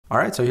All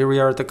right, so here we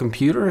are at the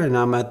computer and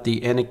I'm at the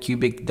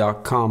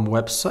anycubic.com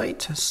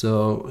website.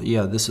 So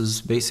yeah, this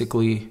is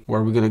basically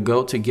where we're gonna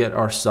go to get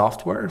our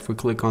software. If we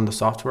click on the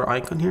software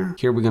icon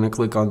here we're gonna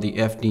click on the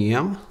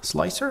FDM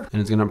slicer and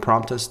it's gonna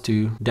prompt us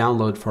to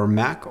download for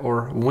Mac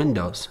or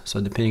Windows. So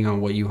depending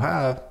on what you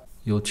have,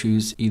 you'll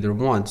choose either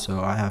one.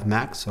 So I have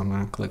Mac, so I'm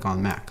gonna click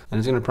on Mac. And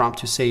it's gonna prompt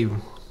to save.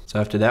 So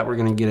after that, we're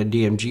gonna get a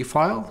DMG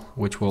file,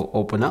 which will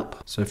open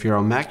up. So if you're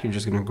on Mac, you're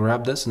just gonna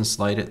grab this and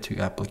slide it to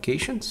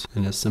applications.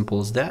 And as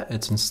simple as that,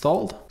 it's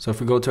installed. So if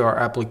we go to our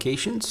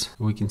applications,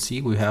 we can see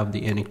we have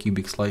the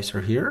Anycubic slicer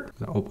here.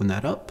 I'm gonna open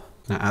that up.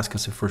 Gonna ask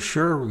us if we're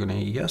sure. We're gonna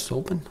yes,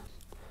 open.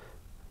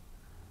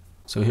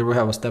 So here we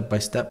have a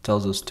step-by-step,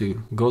 tells us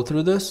to go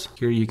through this.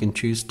 Here you can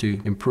choose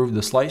to improve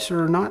the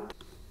slicer or not.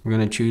 We're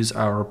gonna choose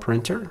our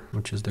printer,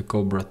 which is the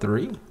Kobra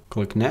 3.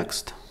 Click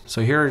next.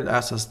 So here it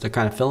asks us the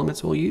kind of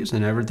filaments we'll use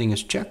and everything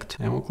is checked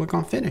and we'll click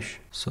on finish.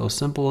 So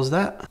simple as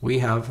that. We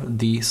have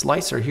the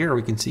slicer here.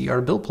 We can see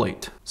our build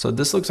plate. So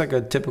this looks like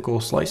a typical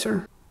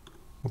slicer.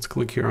 Let's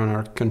click here on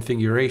our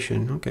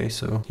configuration. Okay,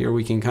 so here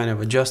we can kind of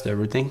adjust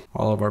everything,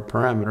 all of our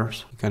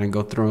parameters, kind of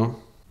go through them.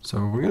 So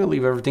we're gonna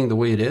leave everything the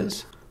way it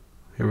is.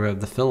 Here we have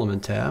the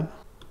filament tab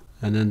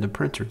and then the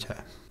printer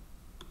tab.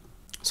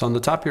 So on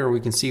the top here, we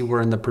can see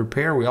we're in the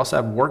prepare. We also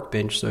have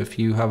workbench. So if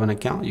you have an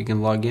account, you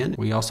can log in.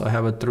 We also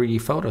have a 3D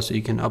photo. So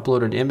you can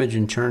upload an image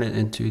and turn it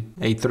into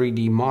a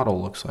 3D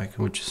model, looks like,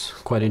 which is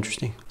quite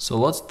interesting. So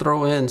let's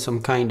throw in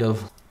some kind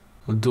of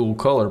dual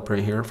color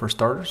print here for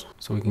starters.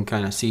 So we can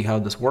kind of see how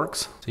this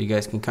works. So you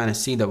guys can kind of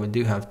see that we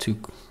do have two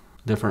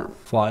different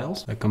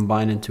files that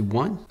combine into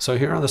one. So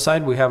here on the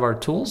side, we have our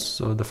tools.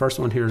 So the first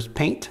one here is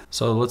paint.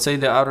 So let's say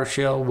the outer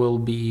shell will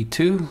be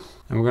 2.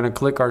 And we're gonna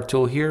click our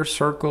tool here,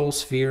 circle,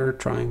 sphere,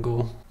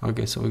 triangle.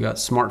 Okay, so we got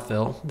smart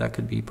fill. That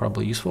could be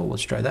probably useful.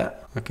 Let's try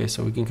that. Okay,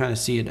 so we can kind of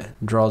see it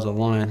draws a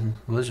line.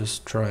 Let's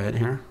just try it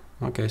here.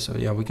 Okay, so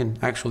yeah, we can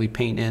actually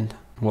paint in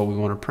what we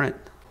want to print.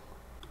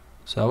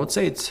 So I would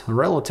say it's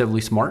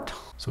relatively smart.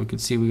 So we can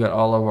see we got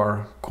all of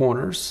our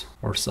corners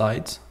or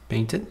sides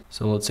painted.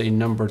 So let's say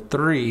number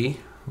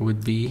 3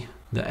 would be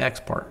the X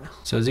part.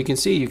 So as you can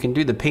see, you can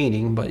do the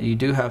painting, but you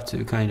do have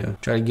to kind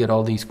of try to get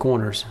all these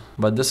corners.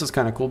 But this is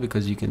kind of cool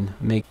because you can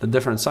make the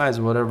different size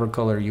of whatever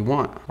color you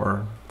want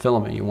or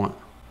filament you want.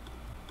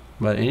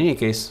 But in any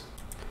case,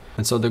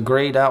 and so the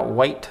grayed out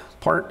white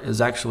part is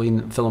actually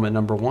filament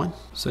number 1.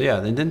 So yeah,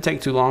 it didn't take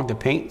too long to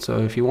paint. So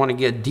if you want to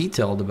get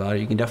detailed about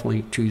it, you can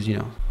definitely choose,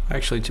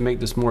 actually to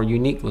make this more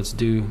unique, let's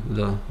do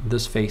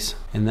this face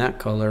in that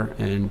color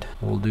and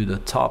we'll do the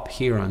top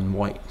here on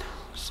white.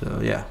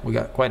 So yeah, we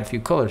got quite a few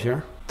colors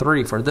here.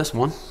 3 for this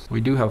one. We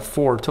do have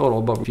 4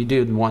 total, but if you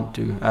did want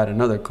to add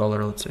another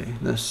color, let's say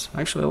this.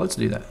 Actually, let's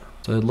do that.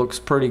 So it looks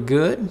pretty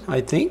good,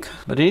 I think.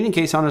 But in any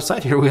case, on the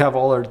side here, we have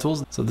all our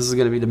tools. So this is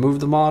gonna be to move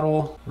the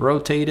model,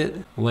 rotate it,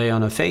 lay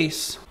on a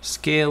face,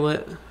 scale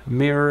it,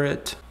 mirror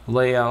it,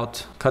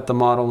 layout, cut the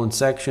model in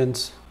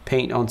sections,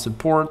 paint on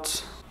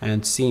supports,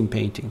 and seam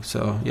painting.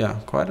 So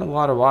yeah, quite a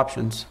lot of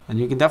options. And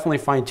you can definitely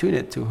fine tune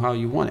it to how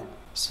you want it.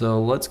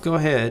 So let's go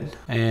ahead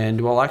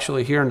and, well,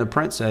 actually here in the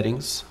print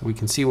settings, we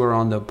can see we're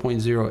on the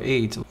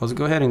 0.08. Let's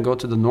go ahead and go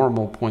to the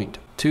normal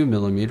 0.2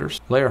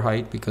 millimeters. Layer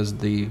height, because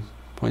the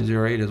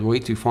 0.08 is way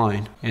too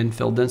fine. And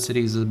fill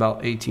densities is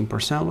about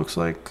 18%, looks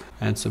like.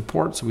 And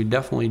supports we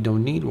definitely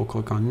don't need. We'll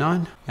click on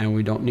none. And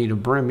we don't need a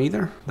brim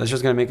either. That's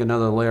just gonna make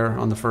another layer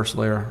on the first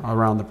layer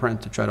around the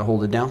print to try to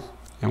hold it down.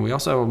 And we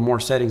also have a more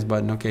settings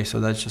button. Okay, so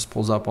that just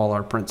pulls up all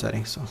our print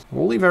settings. So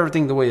we'll leave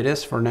everything the way it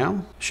is for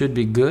now. Should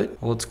be good.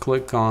 Let's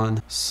click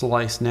on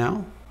slice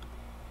now.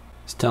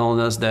 It's telling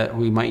us that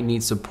we might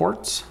need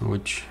supports,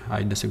 which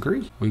I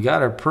disagree. We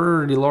got a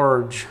pretty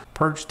large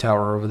purge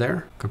tower over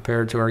there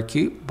compared to our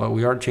cube, but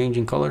we are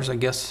changing colors, I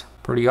guess,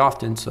 pretty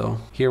often.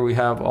 So here we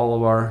have all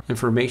of our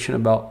information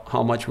about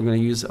how much we're gonna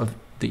use of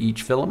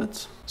each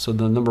filaments. So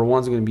the number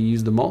 1 is gonna be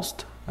used the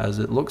most, as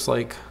it looks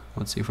like.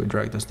 Let's see if we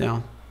drag this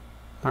down.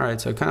 All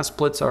right, so it kind of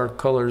splits our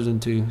colors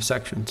into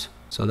sections.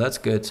 So that's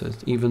good, so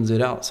it evens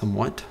it out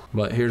somewhat.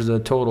 But here's the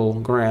total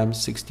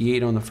grams,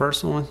 68 on the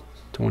first one,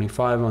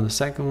 25 on the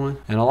second one.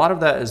 And a lot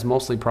of that is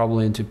mostly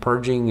probably into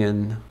purging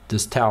and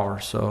this tower.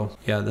 So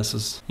yeah, this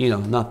is,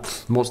 not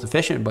the most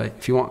efficient, but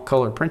if you want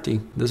color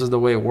printing, this is the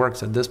way it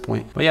works at this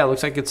point. But yeah, it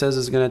looks like it says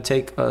it's gonna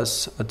take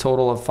us a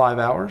total of 5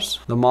 hours.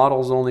 The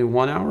model's only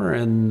 1 hour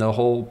and the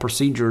whole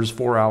procedure is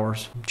 4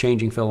 hours,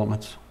 changing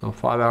filaments. So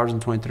 5 hours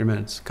and 23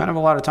 minutes. Kind of a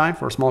lot of time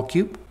for a small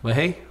cube, but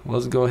hey,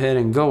 let's go ahead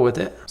and go with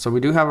it. So we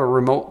do have a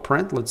remote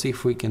print. Let's see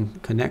if we can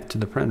connect to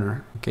the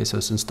printer. Okay, so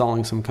it's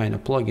installing some kind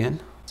of plugin.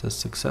 It says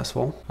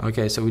successful.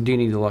 Okay, so we do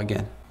need to log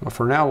in. But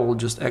for now, we'll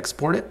just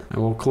export it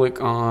and we'll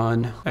click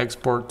on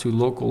export to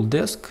local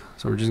disk.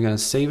 So we're just gonna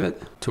save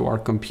it to our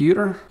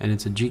computer and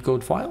it's a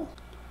G-code file.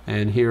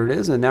 And here it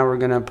is. And now we're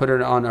gonna put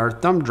it on our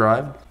thumb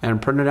drive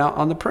and print it out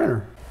on the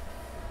printer.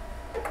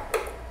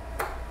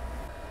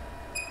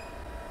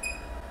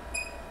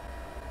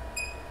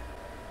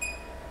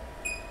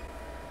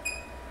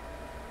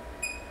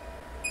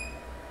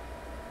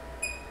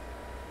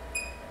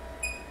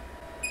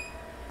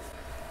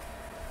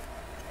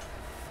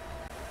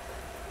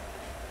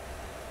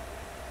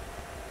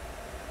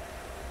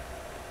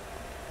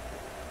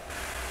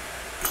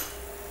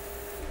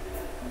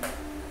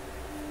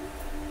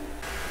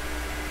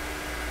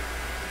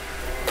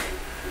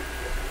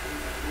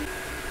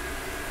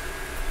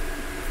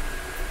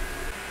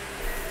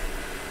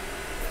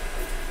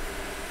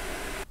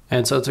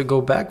 And so to go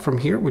back from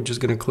here, we're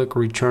just going to click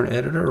return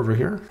editor over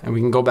here, and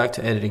we can go back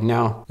to editing.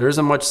 Now, there is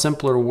a much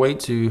simpler way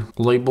to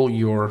label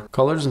your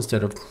colors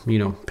instead of,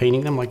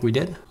 painting them like we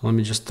did. Let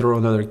me just throw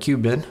another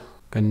cube in,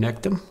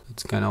 connect them.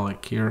 It's kind of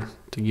like here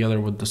together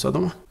with this other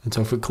one. And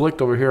so if we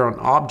clicked over here on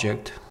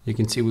object, you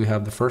can see we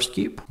have the first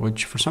cube,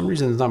 which for some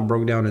reason is not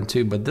broke down in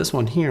two, but this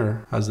one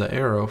here has the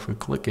arrow. If we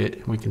click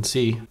it, we can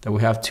see that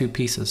we have two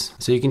pieces.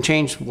 So you can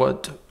change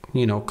what,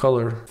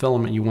 color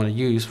filament you want to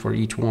use for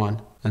each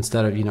one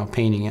instead of,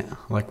 painting it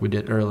like we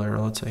did earlier,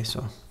 let's say.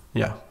 So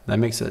yeah, that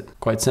makes it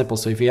quite simple.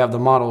 So if you have the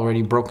model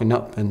already broken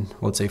up in,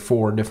 let's say,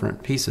 4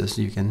 different pieces,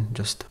 you can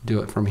just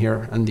do it from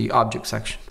here in the object section.